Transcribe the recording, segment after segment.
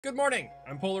Good morning,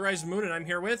 I'm PolarizedMoon and I'm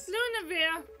here with...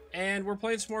 Lunavir. And we're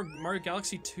playing some more Mario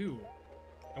Galaxy 2.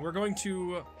 And we're going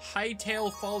to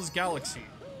Hightail Falls Galaxy.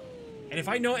 And if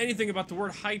I know anything about the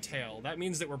word hightail, that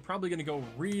means that we're probably going to go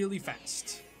really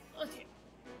fast. Okay.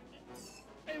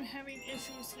 I'm having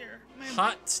issues here.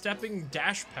 Hot stepping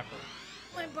dash pepper.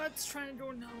 My butt's trying to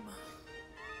go numb.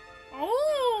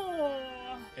 Oh!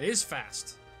 It is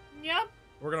fast. Yep.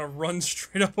 We're going to run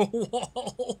straight up a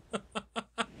wall.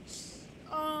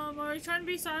 Are we trying to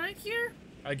be Sonic here?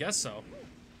 I guess so.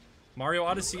 Mario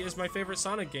Odyssey is my favorite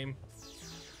Sonic game.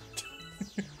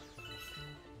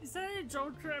 Is that a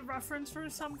joke reference for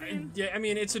something? Yeah, I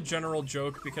mean, it's a general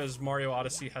joke because Mario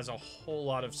Odyssey has a whole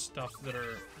lot of stuff that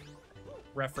are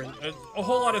reference, a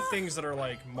whole lot of things that are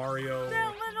like Mario.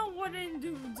 The little wooden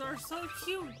dudes are so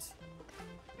cute.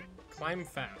 Climb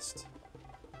fast.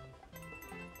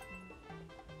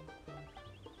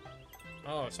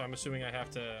 Oh, so I'm assuming I have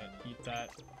to eat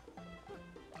that.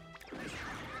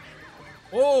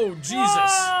 Oh, Jesus!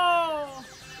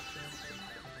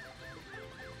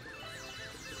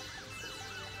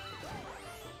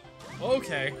 Whoa!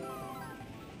 Okay.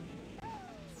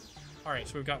 Alright,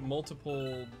 so we've got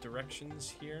multiple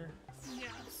directions here.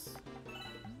 Yes.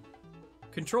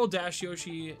 Control dash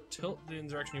Yoshi, tilt in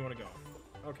the direction you want to go.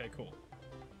 Okay, cool.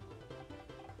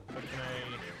 How can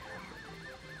I...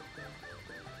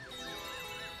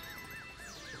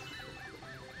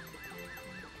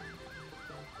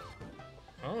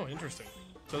 Oh, interesting.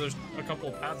 So there's a couple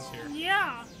of paths here.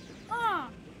 Yeah. Huh.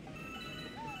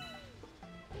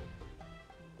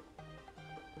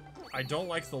 I don't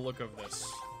like the look of this.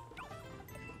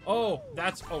 Oh,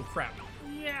 that's... Oh, crap.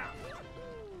 Yeah.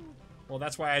 Well,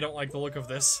 that's why I don't like the look of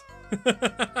this.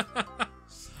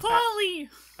 Polly!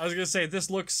 I was gonna say,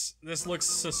 this looks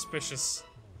suspicious.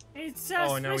 It's suspicious.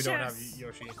 Oh, and now we don't have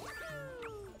Yoshi. Oh,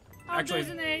 Actually...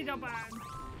 there's an A-Doban.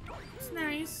 It's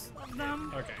nice of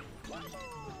them. Okay.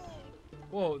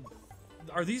 Whoa,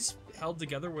 are these held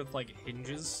together with, like,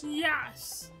 hinges?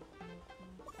 Yes.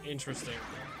 Interesting.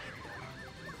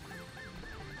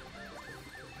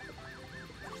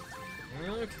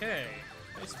 Okay.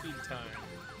 High speed time.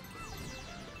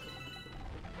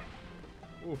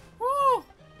 Ooh. Woo!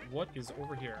 What is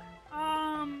over here?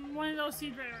 One of those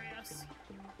seed areas.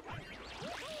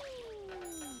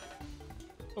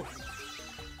 Oh.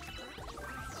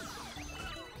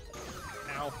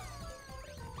 Ow.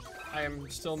 I am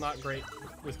still not great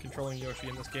with controlling Yoshi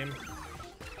in this game.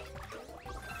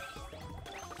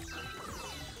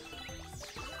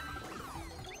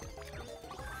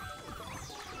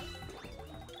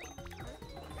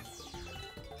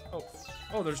 Oh.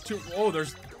 Oh, there's two. Oh,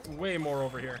 there's way more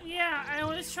over here. Yeah, I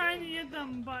was trying to get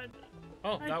them, but...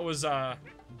 Oh, that was,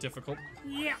 difficult.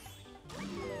 Yeah.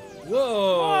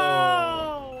 Whoa!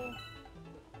 Whoa!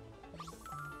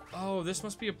 Oh, this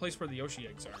must be a place where the Yoshi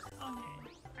eggs are. Okay.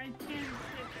 I can't get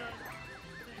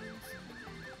the things.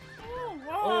 Oh,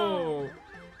 whoa!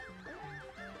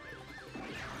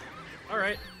 Oh!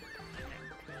 Alright.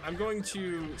 I'm going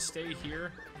to stay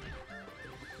here.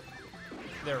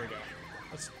 There we go.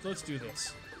 Let's do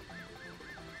this.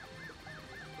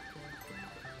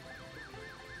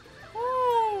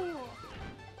 Ooh.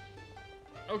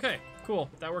 Okay,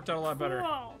 cool. That worked out a lot better.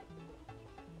 Cool.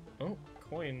 Oh,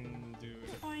 coin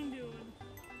dude. Coin dude.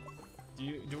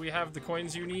 Do we have the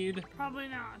coins you need? Probably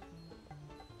not.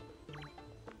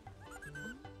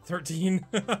 13?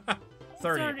 30.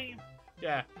 30.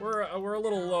 Yeah, we're a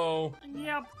little low.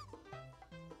 Yep.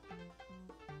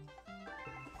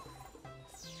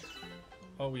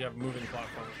 Oh, we have moving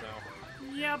platforms now.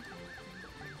 Yep.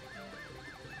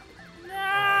 No!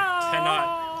 I cannot.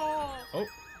 Oh.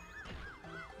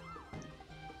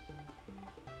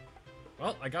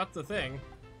 Well, I got the thing.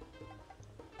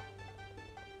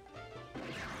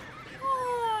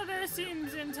 Oh, that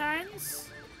seems intense.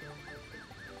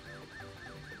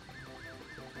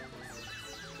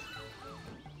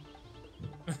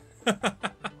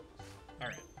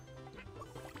 Alright.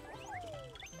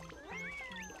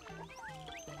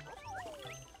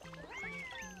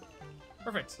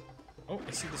 Perfect. Oh,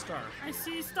 I see the star. I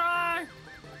see star.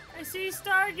 I see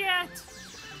Stargate.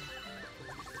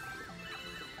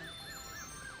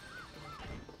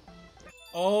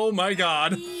 Oh my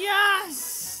god.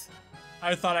 Yes!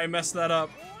 I thought I messed that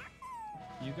up.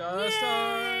 You got a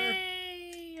star.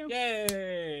 Yay!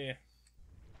 Yay!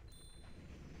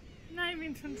 Not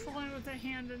even controlling with a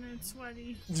hand and it's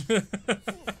sweaty.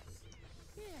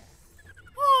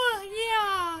 Oh,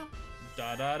 yeah!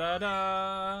 Da da da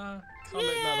da! Comet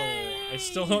Yay! medal. I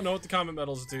still don't know what the comet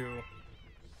medals do.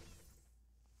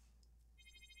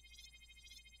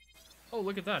 Oh,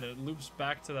 look at that. It loops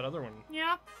back to that other one.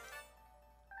 Yeah.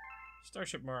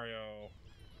 Starship Mario.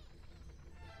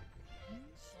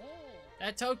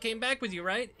 That Toad came back with you,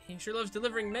 right? He sure loves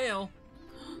delivering mail.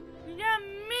 Yeah,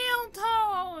 Mail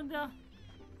Toad!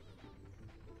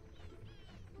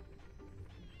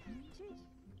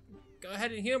 Go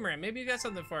ahead and humor him. Maybe he got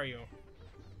something for you.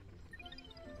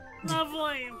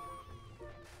 Lovely.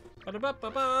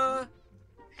 Ba-da-ba-ba-ba.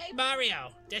 Hey,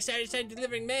 Mario. Decided to start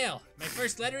delivering mail. My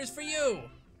first letter is for you.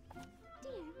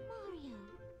 Dear Mario.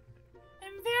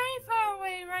 I'm very far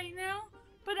away right now,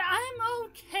 but I'm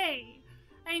okay.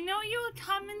 I know you will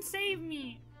come and save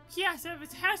me. Yes, if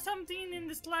it has something in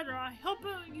this letter, I hope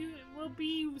it will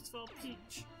be useful,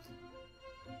 Peach.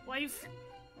 Wife.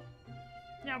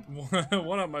 Yeah.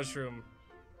 One-up mushroom.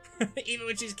 Even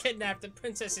when she's kidnapped, the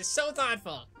princess is so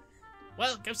thoughtful.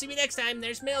 Well, come see me next time.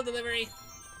 There's mail delivery.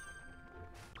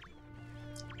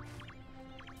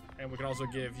 And we can also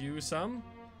give you some.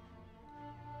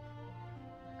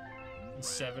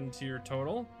 7 to your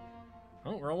total.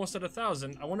 Oh, we're almost at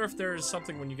 1,000. I wonder if there's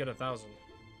something when you get 1,000.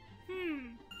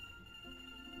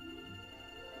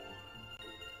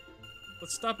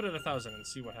 Let's stop it at 1,000 and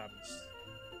see what happens.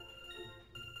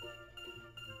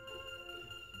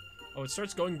 Oh, it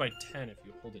starts going by 10 if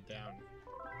you hold it down.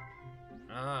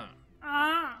 Ah.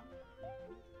 Ah.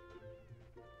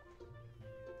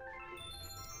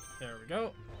 There we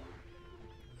go.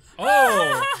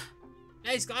 Oh!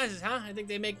 Nice glasses, huh? I think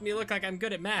they make me look like I'm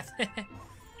good at math.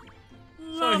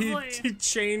 So he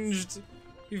changed.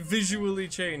 He visually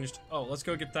changed. Oh, let's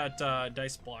go get that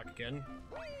dice block again.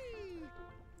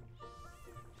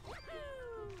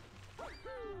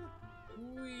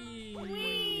 Whee!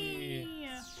 Whee!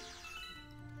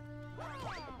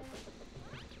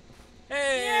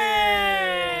 Hey!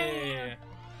 Yay!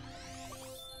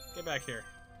 Get back here.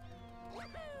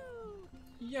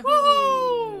 Yahoo!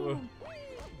 Woohoo!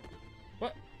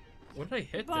 What? What did I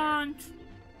hit there? Bonk.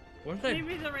 What did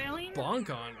Maybe the railing? I bonk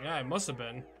on? Yeah, it must have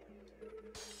been.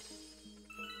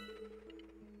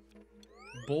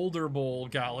 Boulder Bowl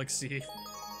Galaxy.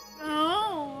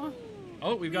 Oh.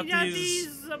 Oh, we've got We got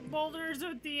these boulders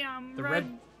with the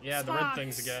red, yeah, the red spots.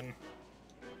 things again.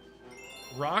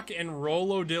 Rock and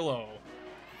Rollodillo.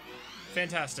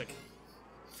 Fantastic.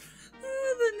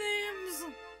 The names.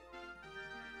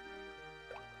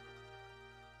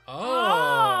 Oh,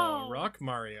 Oh! Rock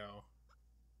Mario.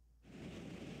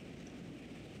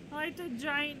 I like the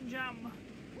giant jump.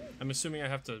 I'm assuming I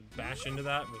have to bash into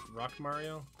that with Rock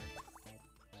Mario.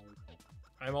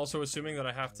 I'm also assuming that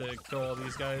I have to kill all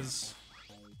these guys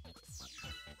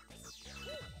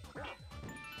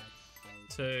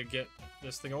to get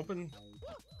this thing open.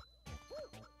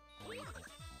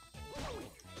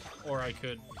 Or I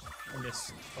could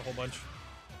miss a whole bunch.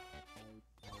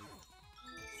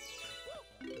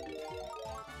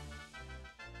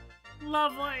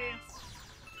 Lovely.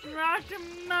 Rock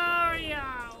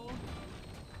Mario.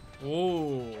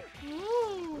 Ooh.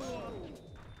 Ooh. Oh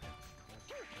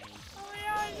my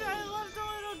gosh, I love the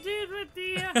little dude with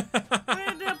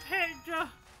the picture.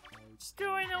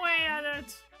 Stewing away at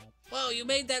it. Whoa, you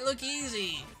made that look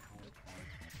easy.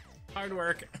 Hard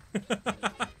work.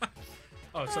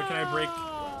 Oh, so can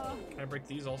I break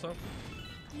these also?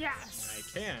 Yes.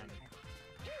 I can.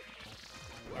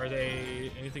 Are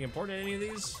they anything important in any of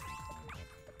these?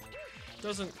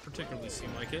 Doesn't particularly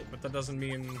seem like it, but that doesn't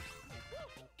mean...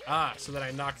 Ah, so that I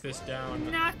knock this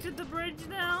down. Knocked the bridge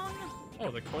down.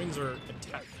 Oh, the coins are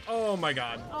attacked. Oh my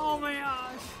god. Oh my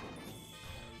gosh.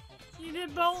 You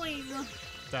did bowling.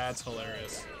 That's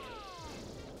hilarious.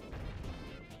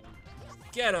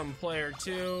 Get him, player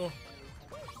 2.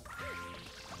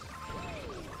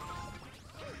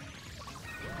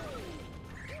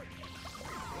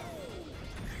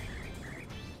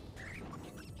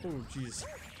 Oh, jeez.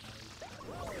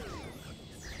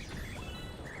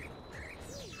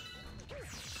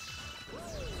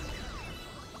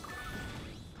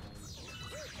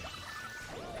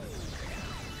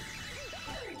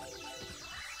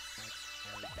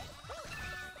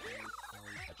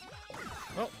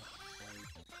 Oh.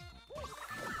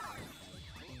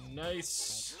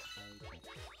 Nice.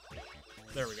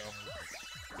 There we go.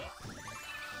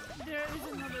 There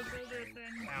is another boulder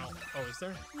thing. Ow. Oh, is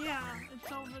there? Yeah,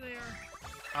 it's over there.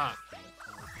 Ah.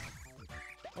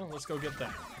 Oh, let's go get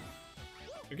that.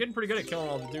 You're getting pretty good at killing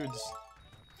all the dudes.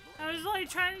 I was like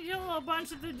trying to kill a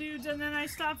bunch of the dudes, and then I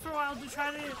stopped for a while to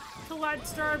try to collect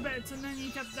star bits, and then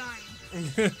he kept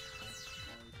dying.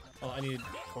 Oh, I need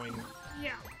coin.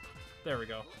 Yeah. There we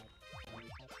go.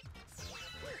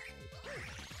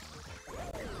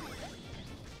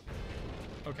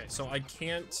 Okay, so I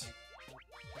can't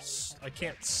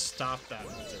stop that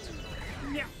once it's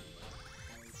going. Yeah.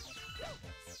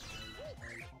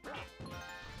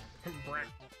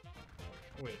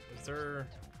 Wait, is there...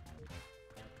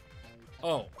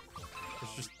 Oh.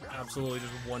 There's just absolutely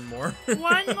just one more.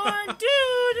 One more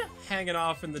dude! Hanging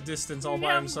off in the distance all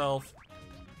by himself.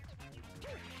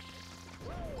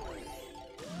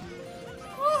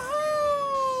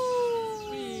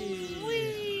 Woohoo! Whee!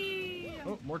 Whee!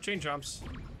 Oh, more chain chomps.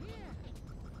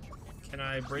 Can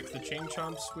I break the chain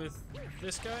chomps with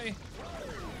this guy?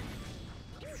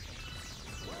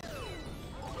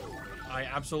 I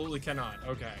absolutely cannot.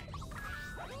 Okay.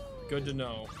 Good to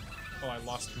know. Oh, I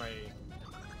lost my...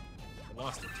 I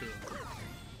lost it too.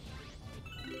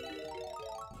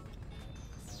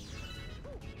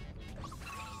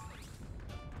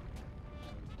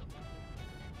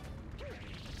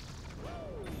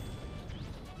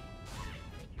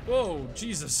 Whoa,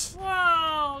 Jesus.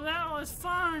 Whoa, that was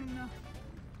fun.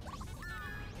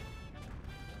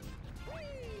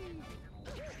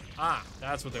 Ah,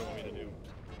 that's what they want me to do.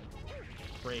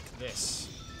 Break this.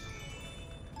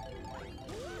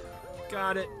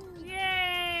 Got it.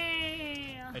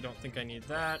 Yay! I don't think I need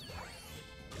that.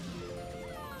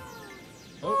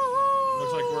 Oh,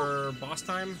 looks like we're boss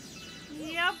time.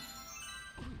 Yep.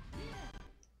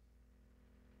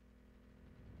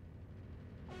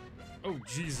 Oh,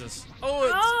 Jesus. Oh,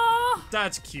 it's, Oh!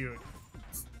 that's cute.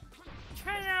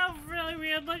 Turned out really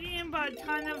weird looking, but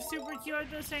kind of super cute at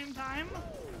the same time.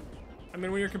 I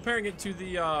mean, when you're comparing it to the,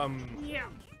 Yeah.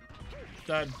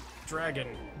 that dragon.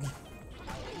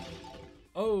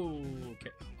 Oh,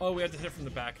 okay. Oh, we have to hit it from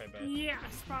the back, I bet. Yes,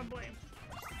 probably.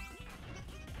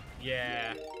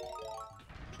 Yeah.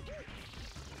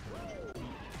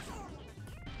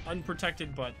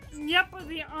 Unprotected butt. Yep,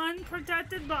 the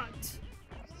unprotected butt.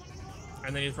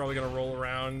 And then he's probably gonna roll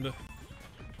around.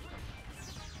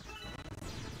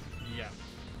 Yeah.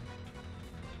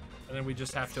 And then we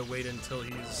just have to wait until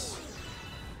he's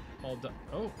all done.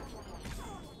 Oh.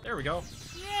 There we go.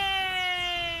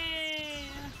 Yay!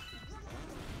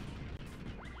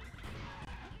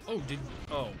 Oh,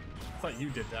 oh. I thought you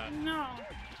did that. No.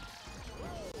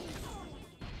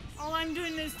 All I'm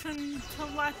doing is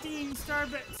collecting star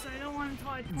bits. I don't want to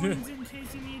collect coins in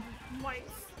case you need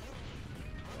life.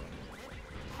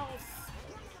 Health.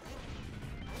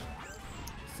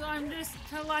 So I'm just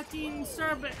collecting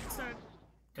star bits that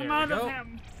come There we out of go.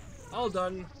 him. All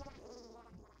done.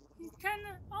 He's kind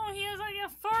of, oh, he has like a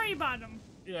furry bottom.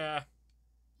 Yeah.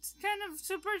 It's kind of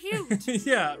super cute.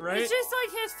 Yeah, right? It's just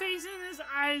like his face and his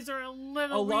eyes are a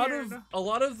little weird. A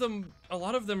lot of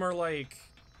them are like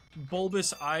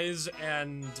bulbous eyes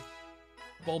and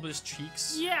bulbous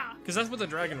cheeks. Yeah. Because that's what the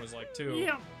dragon was like too.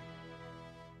 Yeah.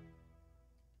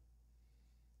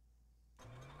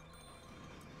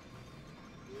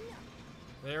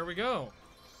 There we go.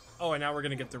 Oh, and now we're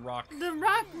gonna get the rock. The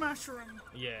rock mushroom.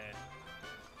 Yeah.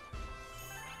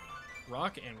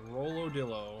 Rock and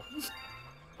Rolodillo.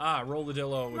 Ah,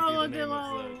 Rolodillo would be the name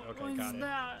of the... Okay, got it.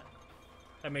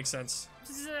 That makes sense.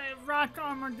 This is a rock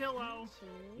armadillo.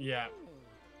 Yeah.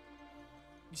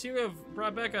 You seem to have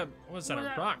brought back a... What's that,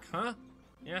 a rock, huh?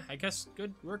 Yeah, I guess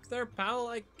good work there, pal,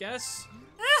 I guess.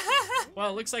 Well,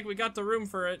 it looks like we got the room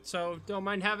for it, so don't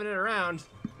mind having it around.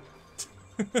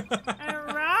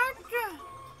 A rock?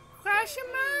 Question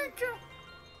mark?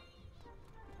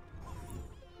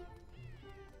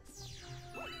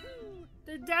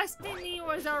 The destiny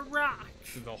was a rock.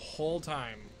 The whole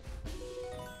time.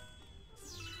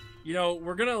 You know,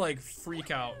 we're gonna, like,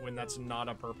 freak out when that's not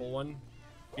a purple one.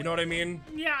 You know what I mean?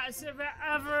 Yes, if it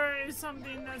ever is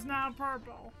something that's not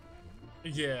purple.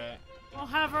 Yeah. We'll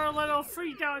have our little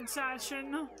freak out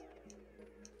session.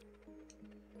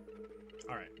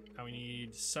 Alright, now we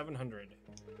need 700.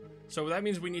 So that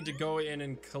means we need to go in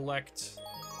and collect...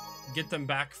 Get them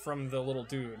back from the little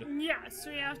dude. Yes,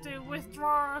 we have to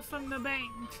withdraw from the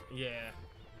bank. Yeah.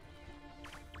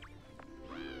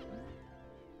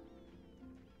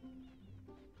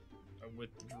 A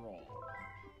withdrawal.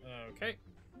 Okay.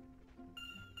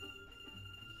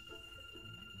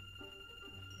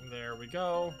 There we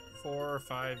go. 4,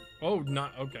 5. Oh,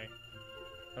 not okay.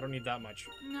 I don't need that much.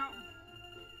 No.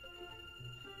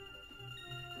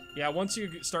 Yeah, once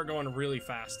you start going really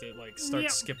fast, it like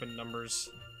starts skipping numbers.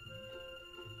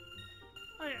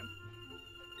 Oh yeah.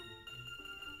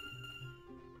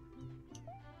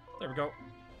 There we go.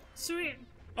 Sweet.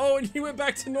 Oh, and he went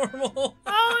back to normal.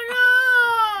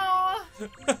 Oh no!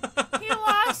 He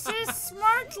lost his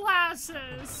smart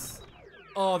glasses.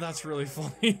 Oh, that's really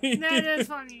funny. That is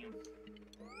funny.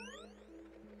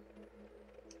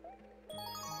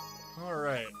 All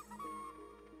right.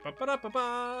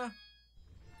 Ba-ba-da-ba-ba.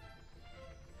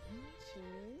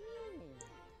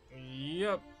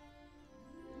 Yep.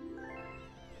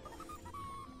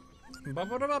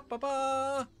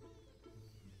 Ba-ba-da-ba-ba-ba.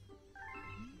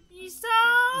 so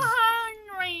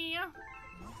hungry.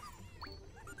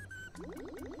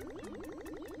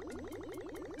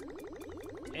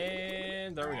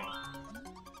 And there we go.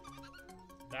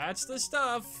 That's the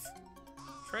stuff.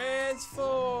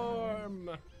 Transform.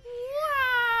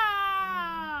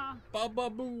 Wow. Baba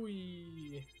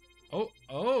booey.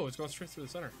 Oh, it's going straight through the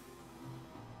center.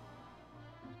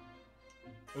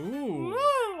 Ooh.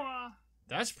 Ooh.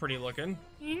 That's pretty looking.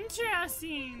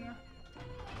 Interesting.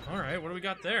 Alright, what do we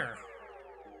got there?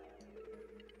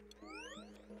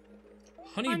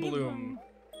 Honey bloom.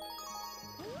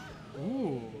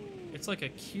 Ooh. It's like a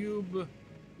cube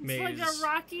maze. It's like a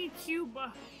rocky cube.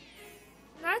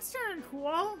 That's kinda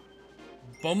cool.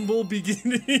 Bumble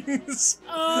beginnings.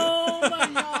 Oh my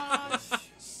gosh.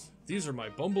 These are my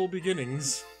bumble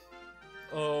beginnings.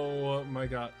 Oh my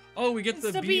god. Oh, we get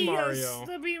It's the Bee Mario. Yes,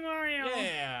 the Bee Mario.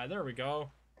 Yeah, there we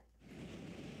go.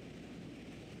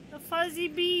 The fuzzy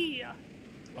bee.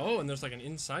 Oh, and there's like an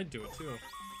inside to it too.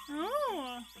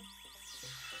 Oh.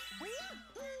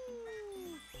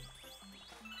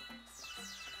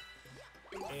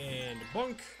 And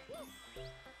bunk.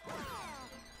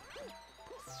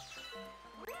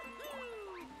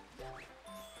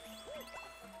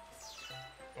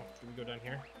 Oh, can we go down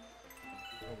here?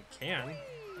 Oh, we can.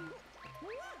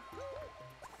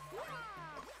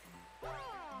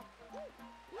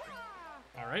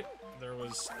 Alright, there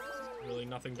was really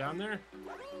nothing down there.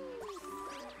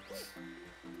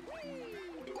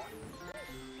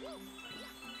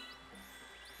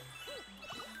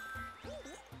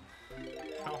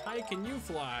 How high can you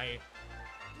fly?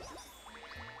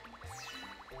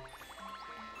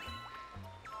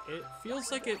 It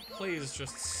feels like it plays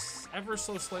just ever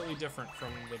so slightly different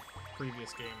from the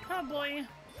previous game. Probably.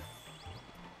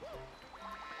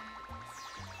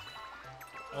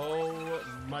 Oh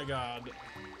my god.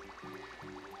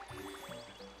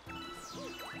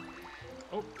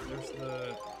 Oh, there's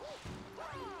the...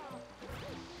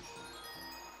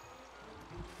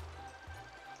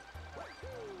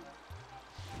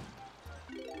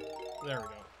 There we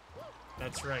go.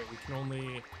 That's right, we can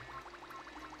only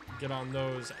get on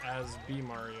those as Bee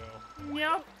Mario.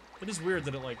 Yep. It is weird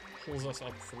that it, like, pulls us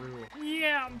up through.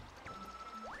 Yeah.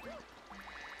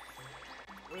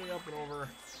 Way up and over.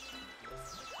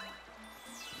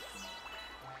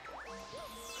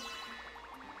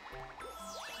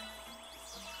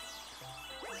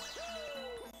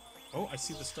 Oh, I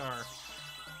see the star.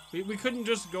 We couldn't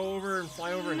just go over and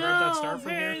fly over and grab that star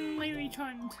from here? apparently we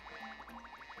couldn't.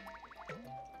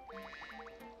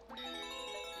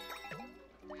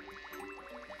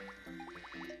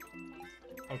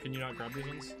 Oh, can you not grab these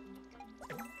ones?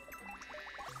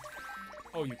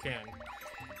 Oh, you can.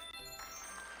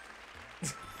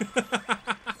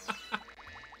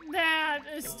 That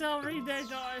is still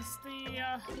ridiculous.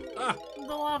 The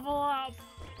level up.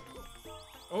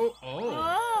 Oh.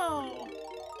 Oh.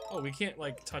 Oh, we can't,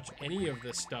 like, touch any of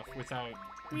this stuff without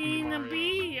Being a Mario.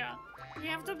 bee. We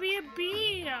have to be a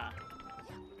bee.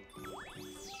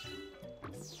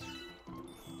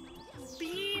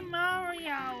 Bee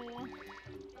Mario.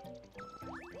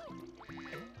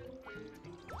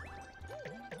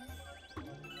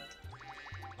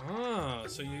 Ah,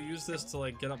 so you use this to,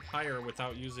 like, get up higher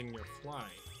without using your fly.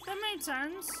 That made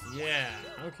sense. Yeah,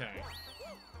 okay.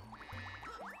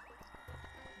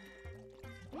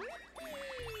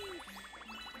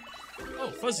 Oh,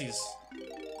 fuzzies.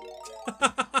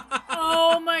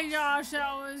 Oh my gosh,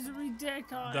 that was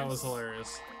ridiculous. That was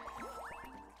hilarious.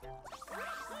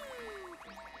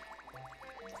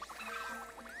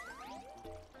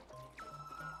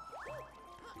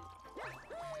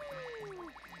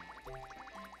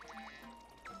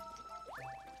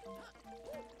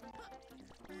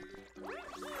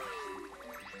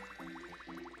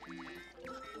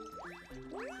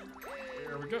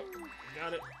 There we go.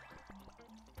 Got it.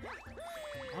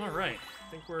 Alright.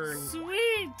 I think we're...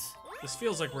 Sweet. This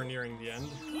feels like we're nearing the end.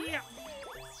 Yeah.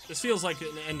 This feels like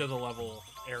an end of the level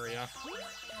area.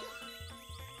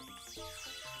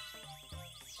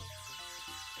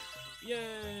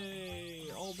 Yay!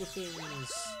 All the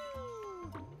things.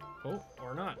 Oh,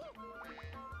 or not.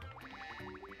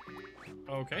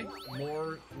 Okay.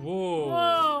 More. Whoa.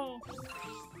 Whoa.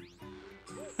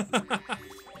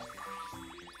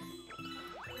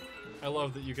 I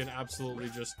love that you can absolutely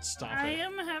just stop I it.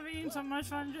 am having so much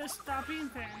fun just stopping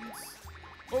things.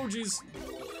 Oh, jeez.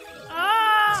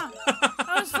 Ah!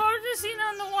 I was focusing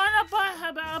on the one up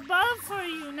above for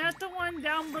you, not the one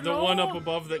down below. The one up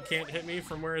above that can't hit me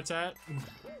from where it's at. I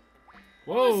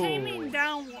Whoa. was aiming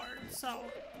downward, so.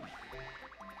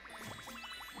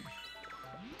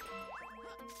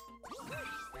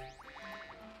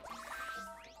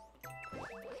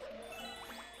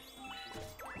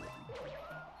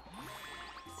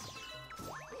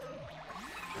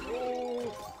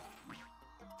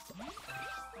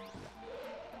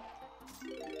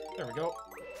 There we go.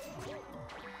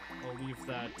 I'll leave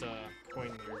that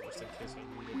coin there just in case I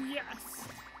need it. Yes.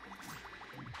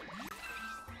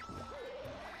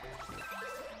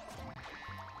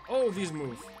 Oh, these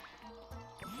move.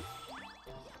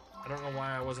 I don't know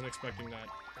why I wasn't expecting that.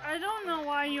 I don't know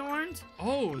why you weren't.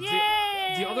 Oh,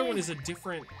 Yay! the other one is a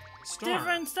different star.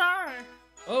 Different star.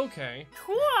 Okay.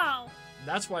 Cool.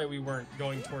 That's why we weren't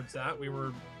going towards that. We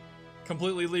were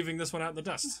completely leaving this one out in the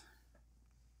dust.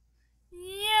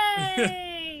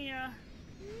 Yay!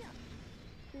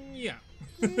 Yeah.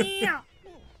 Yeah.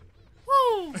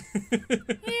 Woo!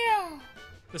 Yeah.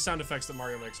 The sound effects that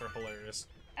Mario makes are hilarious.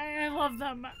 I love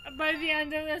them. By the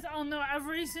end of this, I'll know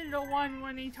every single one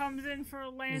when he comes in for a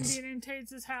landing and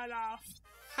takes his hat off.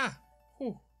 Ha!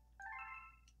 Whew.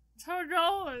 That's how it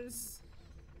goes.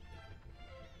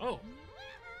 Oh.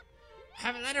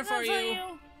 Have a letter for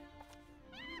you.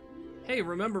 Hey,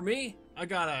 remember me? I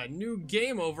got a new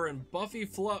game over in Fluffy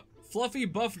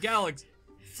Bluff Galaxy.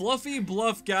 Fluffy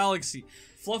Bluff Galaxy.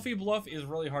 Fluffy Bluff is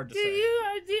really hard to say.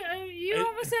 You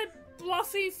almost said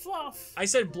Fluffy Fluff. I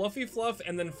said Bluffy Fluff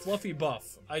and then Fluffy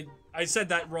Buff. I said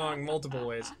that wrong multiple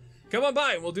ways. Come on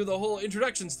by, we'll do the whole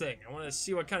introductions thing. I want to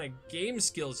see what kind of game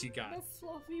skills you got. The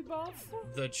Fluffy Buff?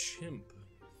 The chimp.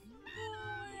 Oh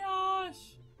my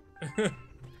gosh.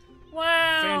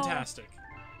 Wow. Fantastic.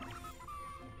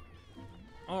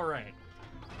 Alright.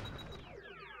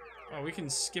 Oh, we can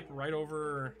skip right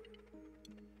over...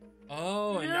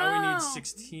 Oh, and now we need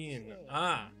 16.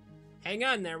 Ah. Hang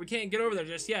on there, we can't get over there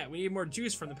just yet. We need more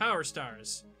juice from the power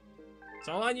stars. It's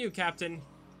all on you, Captain.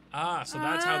 Ah, so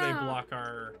that's how they block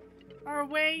our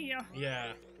way.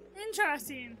 Yeah.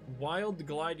 Interesting. Wild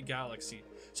Glide Galaxy.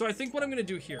 So I think what I'm gonna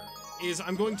do here is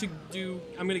I'm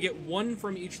gonna get one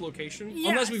from each location, yes.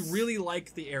 Unless we really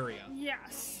like the area.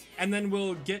 Yes. And then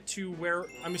we'll get to where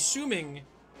I'm assuming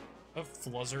a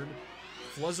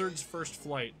Fluzzard's first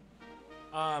flight.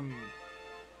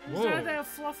 Is that a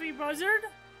fluffy buzzard?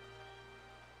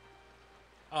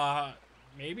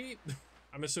 Maybe?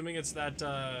 I'm assuming it's that,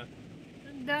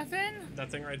 That thing? that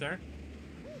thing right there.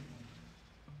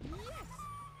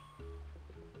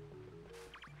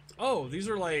 Oh, these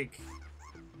are like...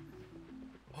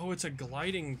 Oh, it's a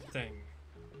gliding thing.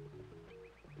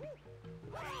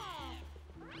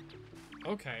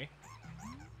 Okay.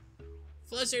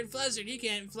 Fluzzard, he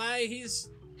can't fly. He's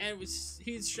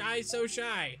shy, so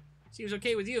shy. Seems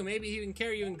okay with you. Maybe he can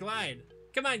carry you and glide.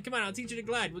 Come on, I'll teach you to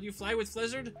glide. Will you fly with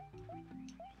Fluzzard?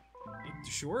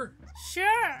 Sure.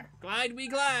 Sure. Glide, we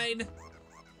glide.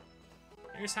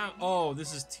 Here's how. Oh,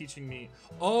 this is teaching me.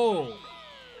 Oh.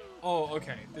 Oh,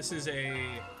 okay. This is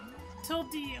a...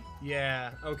 Tilty.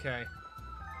 Yeah, okay.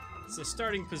 It's a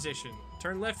starting position.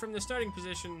 Turn left from the starting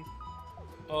position.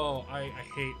 Oh, I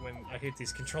hate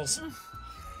these controls.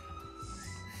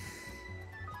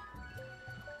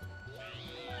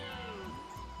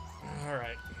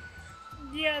 Alright.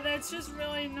 Yeah, that's just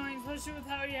really annoying, especially with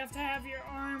how you have to have your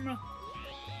arm.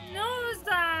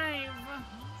 Nosedive!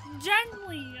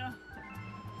 Gently!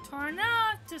 Turn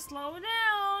up to slow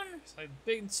down! It's like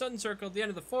big sun circle at the end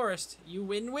of the forest. You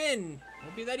win.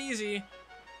 Won't be that easy.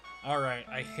 Alright,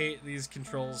 I hate these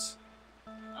controls.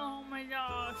 Oh my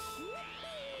gosh.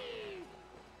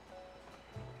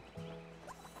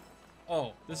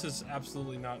 Oh, this is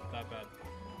absolutely not that bad.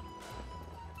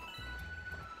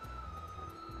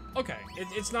 Okay,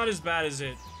 it's not as bad as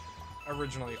it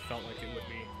originally felt like it would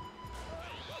be.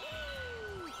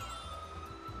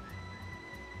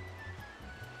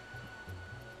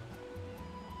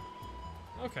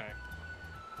 Okay.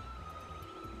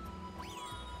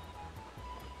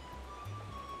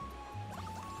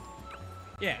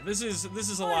 Yeah, this is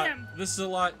a lot. It's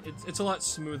a lot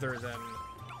smoother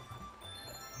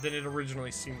than it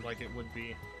originally seemed like it would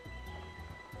be.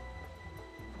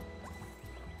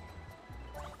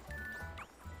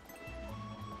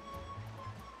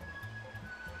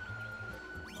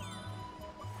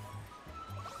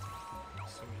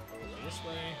 So we go this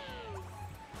way.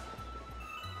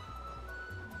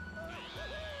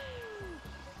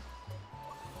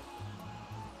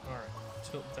 All right,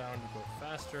 tilt down to go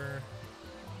faster.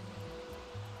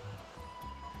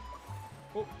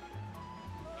 Oh.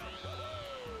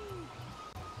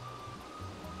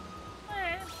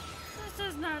 Hey, this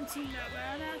does not seem that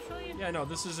bad, actually. Yeah, no,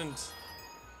 this isn't...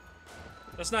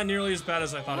 That's not nearly as bad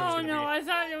as I thought it was going to be. Oh no, I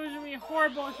thought it was going to be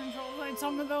horrible controls, like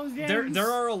some of those games. There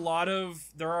are a lot of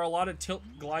tilt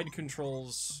glide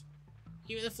controls.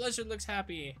 Even the Fluzzard looks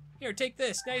happy. Here, take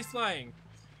this. Nice flying.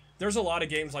 There's a lot of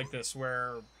games like this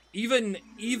where even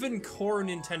core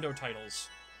Nintendo titles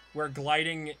where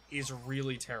gliding is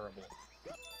really terrible.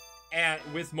 And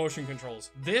with motion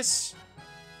controls. This,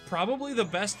 probably the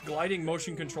best gliding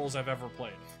motion controls I've ever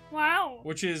played. Wow.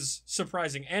 Which is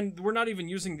surprising. And we're not even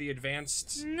using the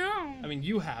advanced... No. I mean,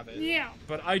 you have it. Yeah.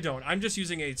 But I don't. I'm just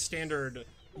using a standard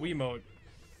Wiimote.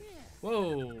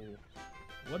 Whoa.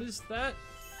 What is that?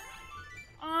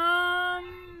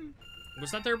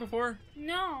 Was that there before?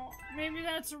 No. Maybe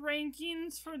that's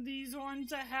rankings for these ones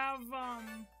that have,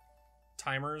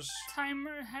 Timers?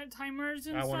 timers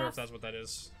and I stuff. wonder if that's what that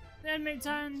is. That makes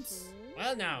sense.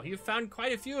 Well, now, you've found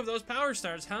quite a few of those power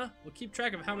stars, huh? We'll keep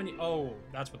track of how many... Oh,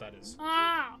 that's what that is.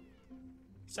 Ah.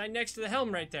 Sign next to the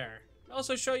helm right there.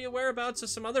 Also show you whereabouts of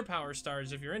some other power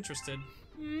stars if you're interested.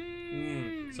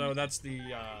 So that's the,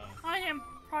 I am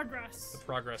progress. the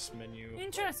progress menu.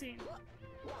 Interesting.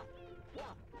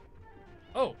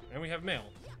 Oh, and we have mail.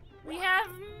 We have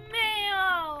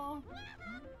mail.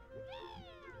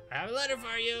 I have a letter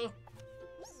for you.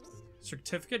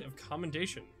 Certificate of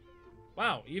Commendation.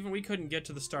 Wow, even we couldn't get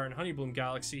to the star in Honeybloom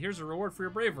Galaxy. Here's a reward for your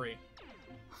bravery.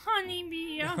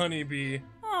 Honeybee. Honeybee.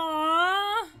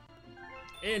 Aww.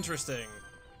 Interesting.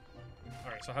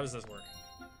 Alright, so how does this work?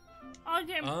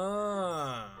 Okay.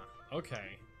 Ah,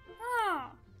 okay.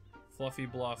 Ah. Fluffy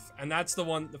Bluff. And that's the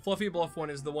one, the Fluffy Bluff one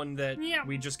is the one that Yeah.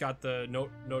 we just got the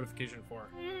notification for.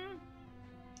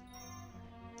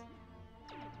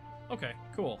 Okay,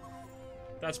 cool.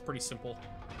 That's pretty simple.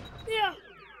 Yeah.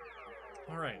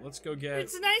 Alright, let's go get...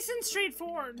 It's nice and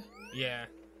straightforward. Yeah.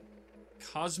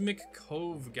 Cosmic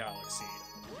Cove Galaxy.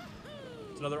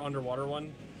 It's another underwater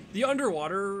one. The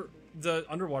underwater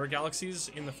galaxies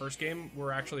in the first game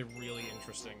were actually really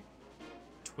interesting.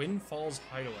 Twin Falls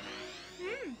Hideaway.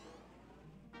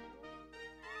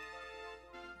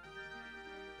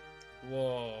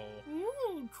 Whoa.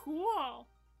 Ooh, cool.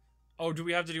 Oh, do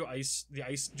we have to do the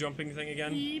ice jumping thing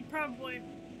again? Yeah, probably.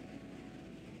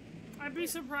 I'd be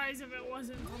surprised if it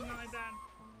wasn't something like that.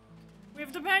 We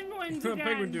have the penguins again.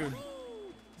 Penguin dude.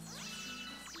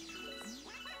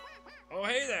 Oh,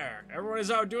 hey there. Everyone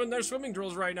is out doing their swimming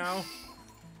drills right now.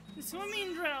 The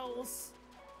swimming drills.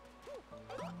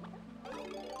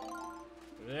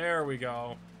 There we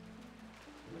go.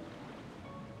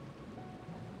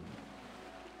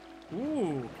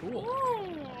 Ooh, cool.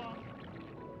 Ooh.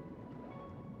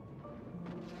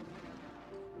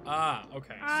 Ah,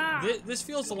 okay. Ah. So this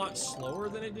feels a lot slower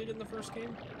than it did in the first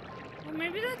game. Well,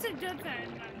 maybe that's a good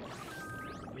thing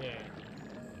then. Yeah.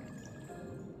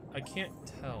 I can't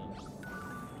tell.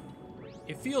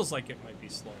 It feels like it might be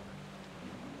slower.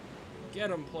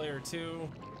 Get 'em, player 2.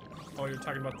 Oh, you're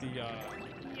talking about the Yeah.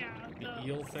 the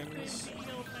eel things? The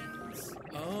eel things.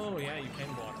 Oh, yeah, you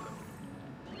can block them.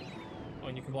 Oh,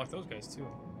 and you can block those guys, too.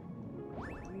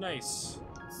 Nice.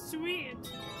 Sweet.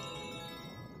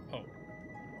 Oh.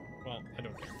 Well, I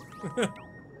don't care.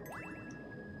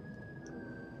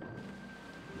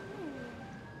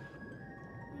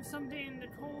 There's something in the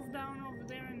cove down over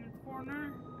there in the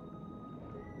corner.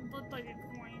 It looked like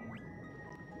a coin.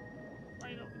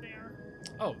 Right over there.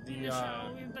 Oh, In the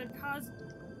show. The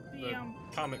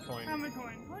comet coin. comet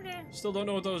coin. Okay. Still don't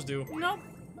know what those do. Nope.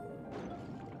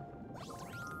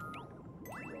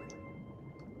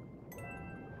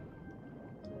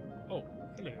 Oh,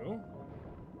 hello.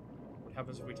 What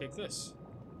happens if we take this?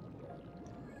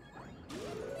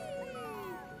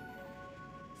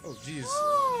 Oh, jeez.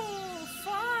 Oh,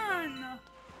 fun!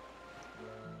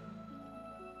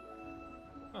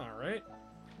 Alright.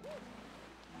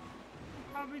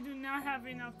 Probably do not have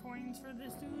enough coins for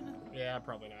this dude. Yeah,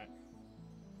 probably not.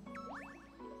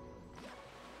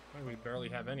 Why, we barely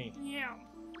have any. Yeah.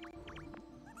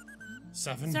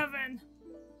 7? 7.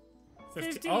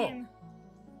 15. Oh!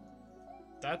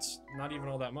 That's not even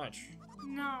all that much.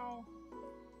 No.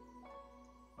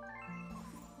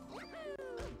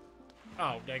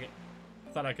 Oh, dang it.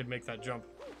 Thought I could make that jump.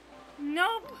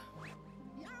 Nope.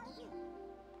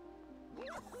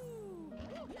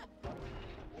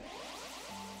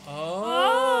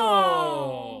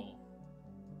 Oh!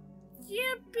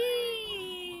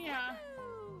 Yippee!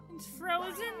 It's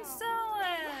frozen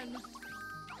solid.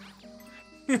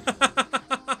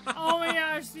 Oh my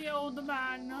gosh, the old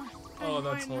man. Oh,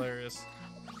 that's hilarious.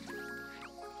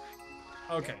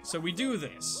 Okay, so we do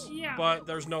this. Yeah. But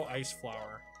there's no ice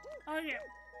flower. Okay.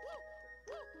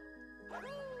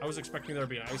 I was expecting there to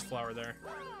be an ice flower there.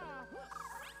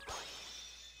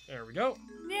 There we go.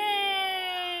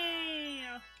 Yay!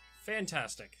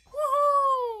 Fantastic.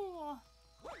 Woohoo!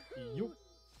 Yup.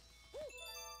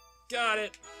 Got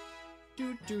it.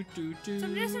 Do, do, do, do. So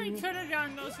I'm guessing we could have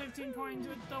gotten those 15 coins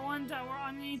with the ones that were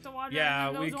underneath the water. Yeah,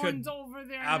 and then we those could- ones over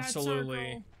there. absolutely. In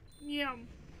that circle. Yeah.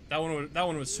 That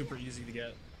one was super easy to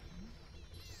get.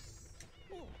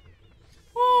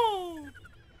 Woo!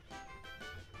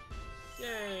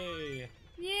 Yay!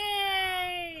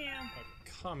 Yay!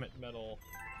 A comet medal.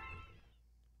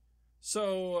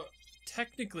 So,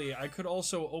 technically, I could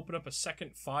also open up a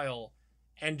second file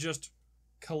and just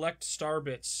collect star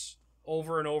bits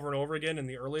over and over and over again in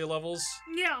the earlier levels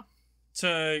Yeah.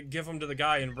 to give them to the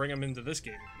guy and bring them into this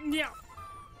game. Yeah.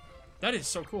 That is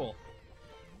so cool.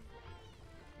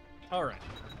 Alright.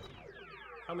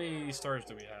 How many stars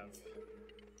do we have?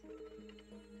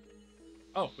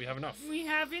 Oh, we have enough. We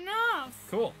have enough.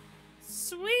 Cool.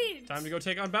 Sweet. Time to go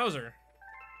take on Bowser.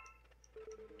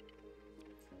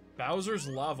 Bowser's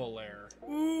lava lair.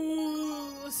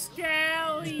 Ooh,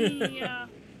 scary.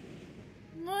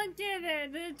 Look at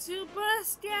it. It's super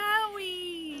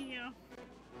scary.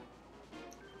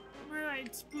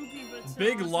 Alright, spooky, but so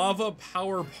Big awesome. lava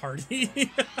power party.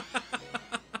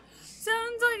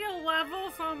 Sounds like a level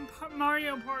from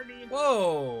Mario Party.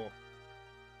 Whoa.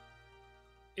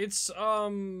 It's,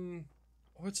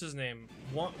 what's his name?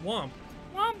 Womp. Womp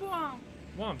womp.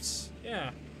 Womps.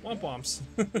 Yeah. Womp womps.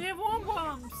 We have womp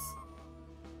womps.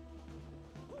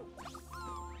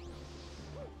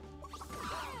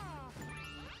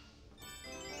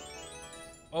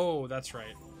 Oh, that's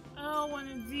right. Oh, one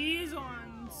of these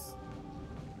ones.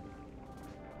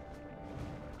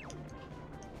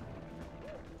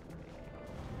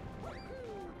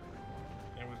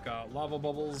 And we've got lava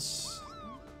bubbles.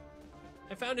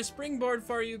 I found a springboard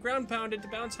for you, ground pounded to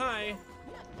bounce high.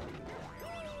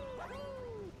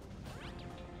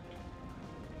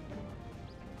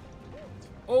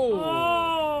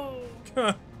 Oh!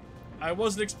 Oh! I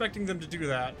wasn't expecting them to do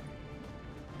that.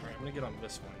 Alright, I'm gonna get on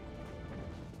this one.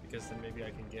 Because then maybe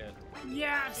I can get...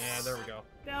 Yes! Yeah, there we go.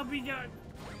 That'll be good.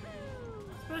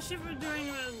 Especially if we're doing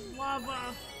it with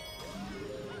lava.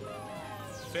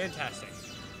 Fantastic.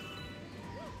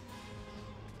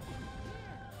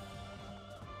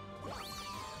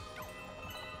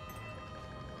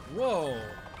 Whoa!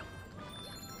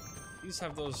 These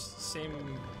have those same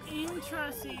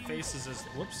Interesting. faces as...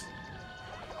 Whoops.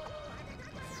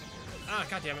 Ah,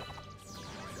 goddammit.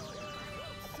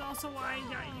 It's also why I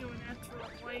got you an extra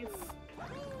life.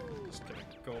 Just gonna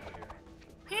go over here.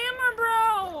 Hammer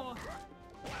Bro!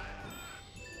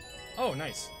 Oh,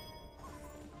 nice.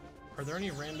 Are there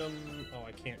any random... Oh,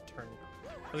 I can't turn.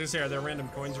 I was gonna say, are there random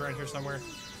coins around here somewhere?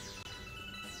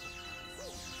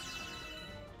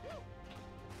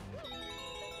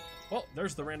 Well,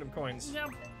 there's the random coins. Yep.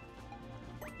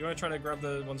 You wanna try to grab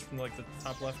the ones from, like, the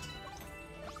top left?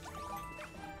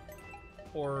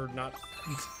 Or not?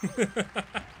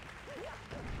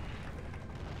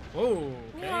 Whoa,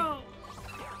 okay. Whoa!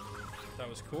 That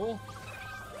was cool.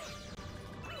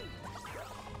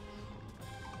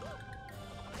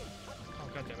 Oh,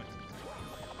 god damn it.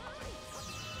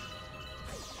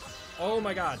 Oh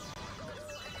my god.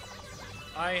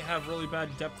 I have really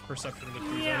bad depth perception with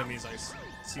these Yeah. enemies,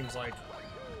 seems like.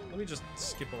 Let me just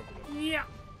skip over them. Yeah.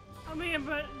 I mean,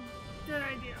 but good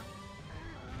idea.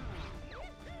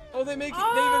 Oh, they even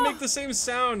Oh! make the same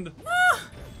sound. Ah!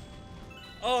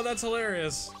 Oh, that's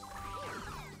hilarious.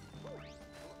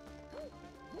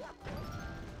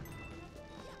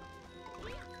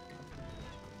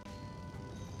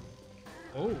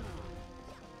 Oh.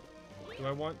 Do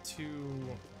I want to...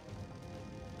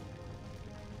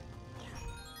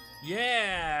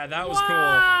 Yeah, that was cool.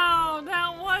 Wow,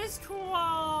 that was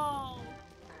cool.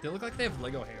 They look like they have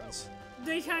Lego hands.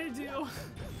 They kind of do.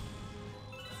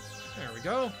 There we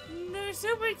go. They're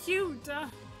super cute. Do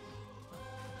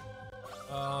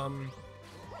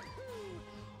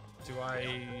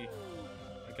I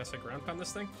guess I ground pound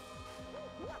this thing?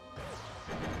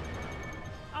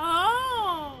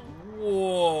 Oh,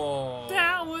 Whoa.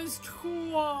 that was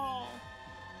cool.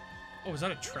 Oh, is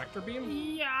that a tractor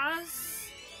beam? Yes.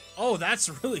 Oh, that's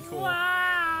really cool.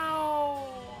 Wow.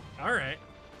 All right.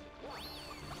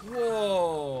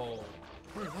 Whoa.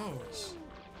 What are those?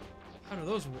 How do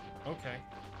those work? Okay.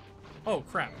 Oh,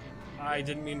 crap. I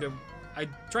didn't mean to... I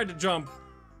tried to jump.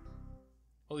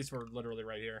 At least we're literally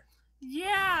right here.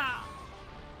 Yeah.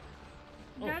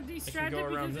 Oh, Got I can distracted go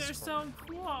around because this they're so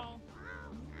cool.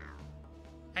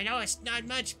 I know it's not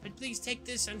much, but please take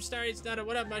this. I'm sorry it's not a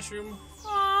what up mushroom.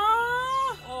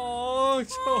 Aww. Oh, Toad.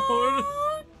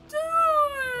 Oh, dude.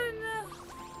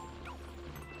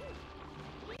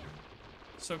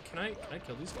 So can I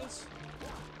kill these guys?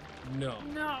 No.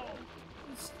 No.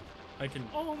 I can...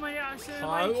 Oh my gosh, they're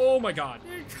like, oh my god.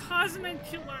 they're cosmic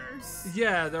killers.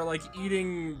 Yeah, they're like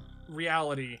eating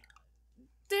reality.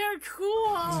 They're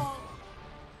cool.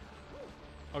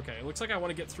 Okay, it looks like I want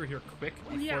to get through here quick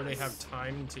before they Yes. have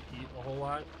time to eat a whole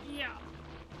lot. Yeah.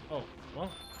 Oh,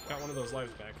 well, got one of those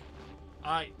lives back.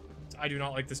 I do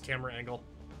not like this camera angle.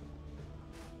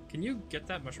 Can you get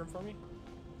that mushroom for me?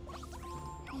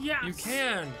 Yes. You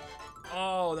can!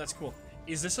 Oh, that's cool.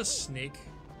 Is this a snake?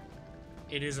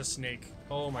 It is a snake.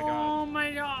 Oh my god. Oh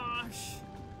my gosh.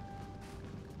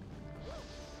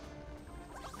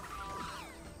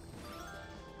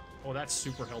 Oh, that's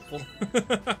super helpful.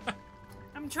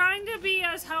 I'm trying to be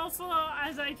as helpful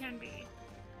as I can be.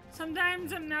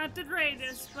 Sometimes I'm not the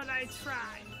greatest, but I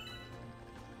try.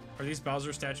 Are these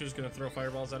Bowser statues gonna throw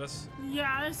fireballs at us?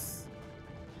 Yes.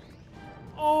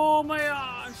 Oh my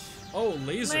gosh. Oh,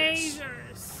 lasers.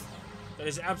 Lasers. That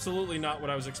is absolutely not what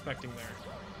I was expecting there.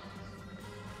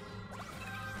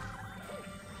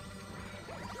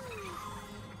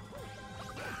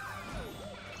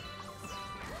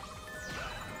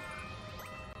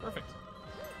 Perfect.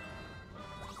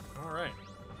 Alright.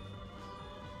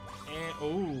 And,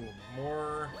 oh,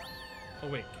 more... Oh,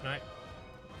 wait, can I...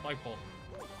 Flagpole.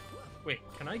 Wait,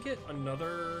 can I get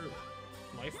another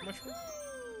life mushroom?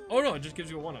 Oh, no, it just gives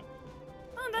you a 1-up.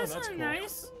 Oh, that's that's not cool.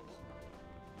 nice.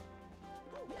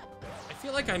 I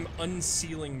feel like I'm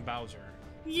unsealing Bowser.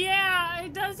 Yeah,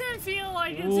 it doesn't feel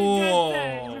like it's Whoa. a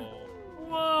good thing.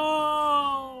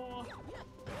 Whoa.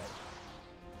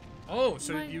 Oh,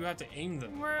 so Like, you have to aim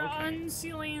them. We're Okay.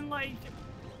 unsealing like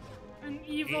an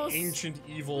evil Ancient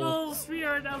evil. little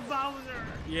spirit of Bowser.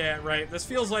 Yeah, right. This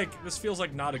feels like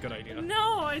not a good idea.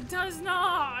 No, it does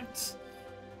not.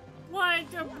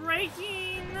 Like a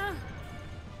breaking.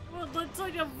 What looks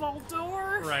like a vault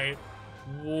door. Right.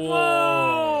 Whoa.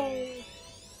 Whoa.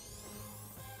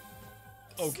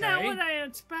 It's not Okay. what I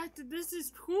expected. This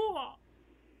is cool.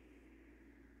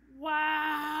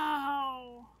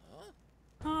 Wow.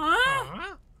 Huh?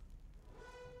 Huh?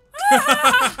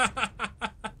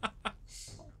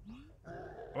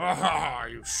 Ah,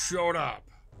 you showed up.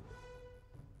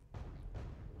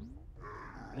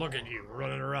 Look at you,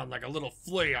 running around like a little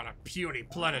flea on a puny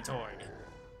planetoid.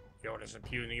 Yoda isn't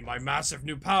puny my massive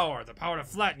new power, the power to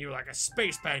flatten you like a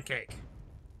space pancake.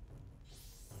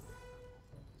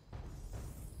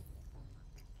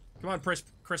 Come on,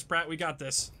 Chris Pratt, we got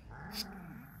this.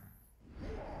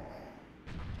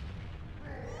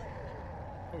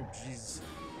 Oh, jeez.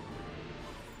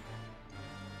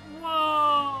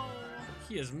 Whoa.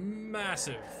 He is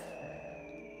massive.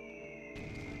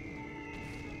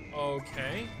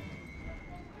 Okay.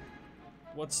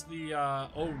 What's the,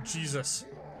 oh, Jesus.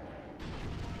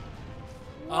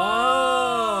 Whoa.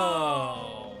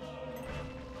 Oh!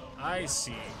 I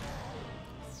see.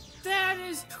 That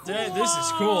is cool. This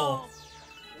is cool.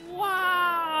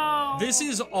 Wow. This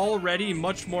is already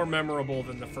much more memorable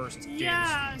than the first game's.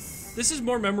 Yes. This is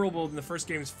more memorable than the first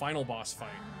game's final boss fight.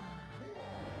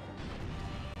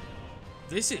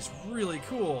 This is really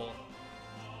cool.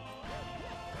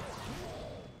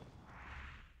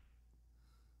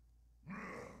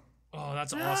 Oh,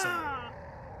 that's awesome. Ah.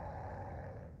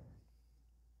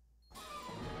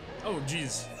 Oh,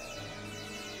 jeez.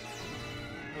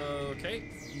 Okay,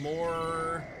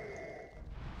 more.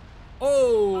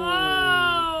 Oh!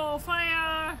 Oh,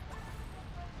 fire.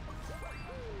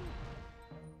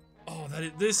 Oh,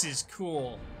 this is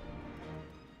cool.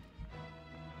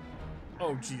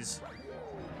 Oh, jeez.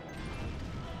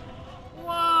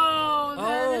 Whoa. That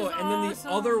Oh, is and then the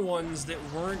awesome. other ones that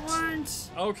weren't.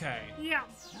 Okay. Yeah,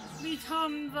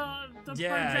 become the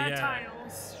Yeah,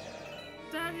 projectiles.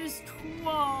 That is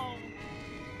cool.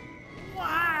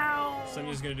 Wow. So I'm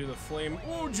just gonna do the flame.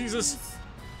 Oh, Jesus!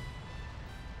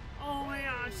 Oh my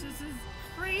gosh, this is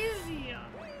crazy.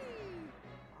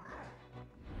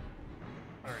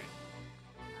 Alright.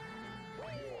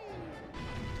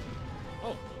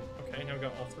 Oh, okay, now we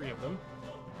got all three of them.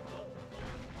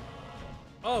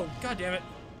 Oh, god damn it.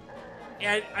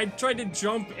 Yeah, I tried to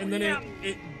jump and then Yeah.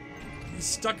 it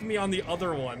stuck me on the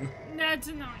other one. That's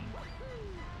annoying.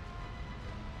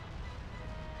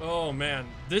 Oh man,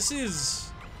 this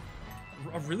is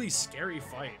a really scary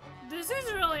fight. This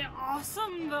is really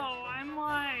awesome though. I'm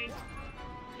like,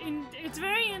 it's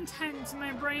very intense.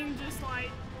 My brain just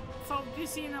like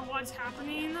focusing on what's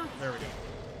happening. There we go.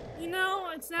 You know,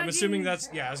 it's not. I'm assuming getting- that's,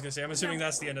 yeah, I was gonna say, I'm assuming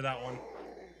that's the end of that one.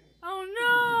 Oh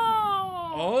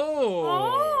no! Oh!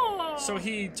 Oh! So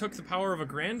he took the power of a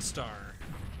Grand Star.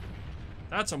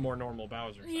 That's a more normal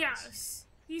Bowser. size. Yes,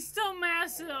 he's still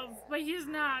massive, but he's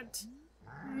not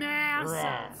massive.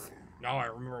 Rawr. Now I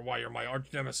remember why you're my arch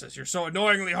nemesis. You're so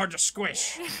annoyingly hard to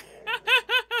squish.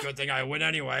 Good thing I win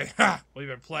anyway. Ha! We've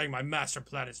been playing my master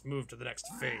planet's move to the next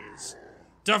phase.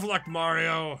 Tough luck,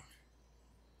 Mario.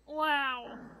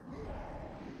 Wow.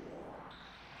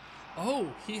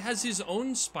 Oh, he has his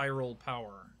own spiral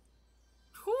power.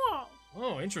 Cool.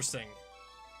 Oh, interesting.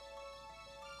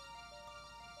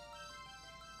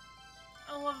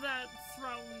 I love that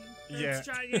throne. Yeah. It's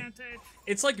gigantic.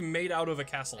 It's like made out of a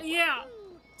castle. Yeah.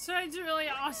 So it's really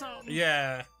awesome.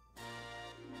 Yeah.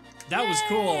 That was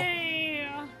cool. Yay!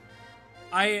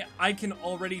 I can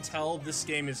already tell this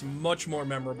game is much more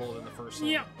memorable than the first one.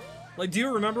 Yeah. Like, do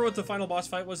you remember what the final boss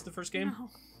fight was the first game?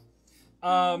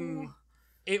 No.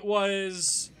 It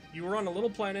was, you were on a little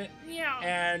planet, Yeah.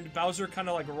 and Bowser kind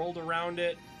of like rolled around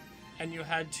it, and you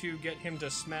had to get him to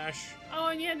smash Oh,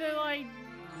 and you had to like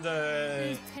the,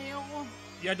 his tail.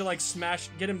 you had to like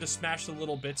get him to smash the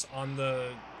little bits on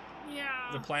the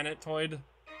Yeah. planetoid.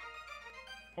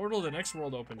 Portal to the next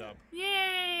world opened up.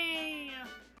 Yay!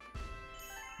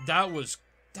 That was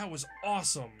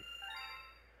awesome.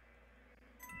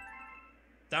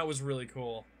 That was really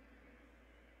cool.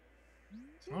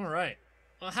 All right.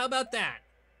 Well, how about that?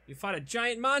 You fought a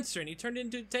giant monster and he turned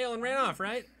into a tail and ran off,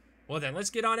 right? Well then, let's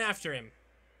get on after him.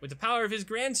 With the power of his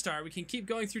Grand Star, we can keep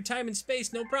going through time and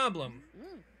space, no problem.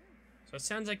 So it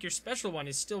sounds like your special one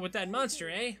is still with that monster,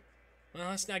 eh? Well,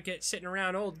 let's not get sitting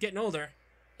around getting older.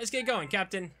 Let's get going,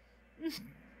 Captain.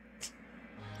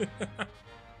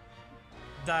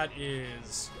 That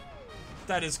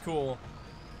is cool.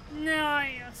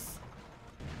 Nice.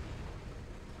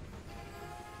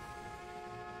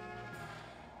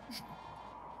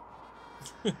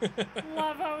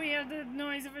 Love how we have the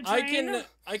noise of a train.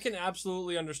 I can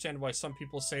absolutely understand why some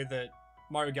people say that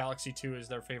Mario Galaxy 2 is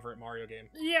their favorite Mario game.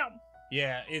 Yeah.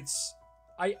 Yeah, it's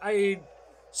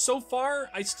so far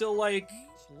I still like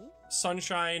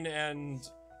Sunshine and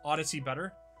Odyssey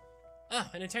better. Oh,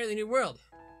 an entirely new world.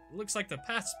 It looks like the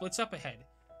path splits up ahead.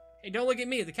 Hey, don't look at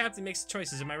me. The captain makes the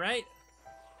choices, am I right?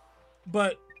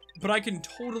 But I can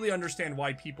totally understand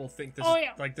why people think this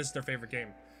this is their favorite game.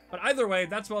 But either way,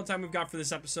 that's all the time we've got for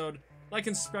this episode. Like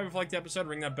and subscribe if you liked the episode.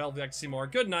 Ring that bell if you'd like to see more.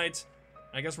 Good night.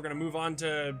 I guess we're going to move on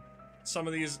to some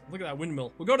of these. Look at that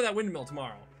windmill. We'll go to that windmill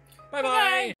tomorrow.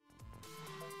 Bye-bye.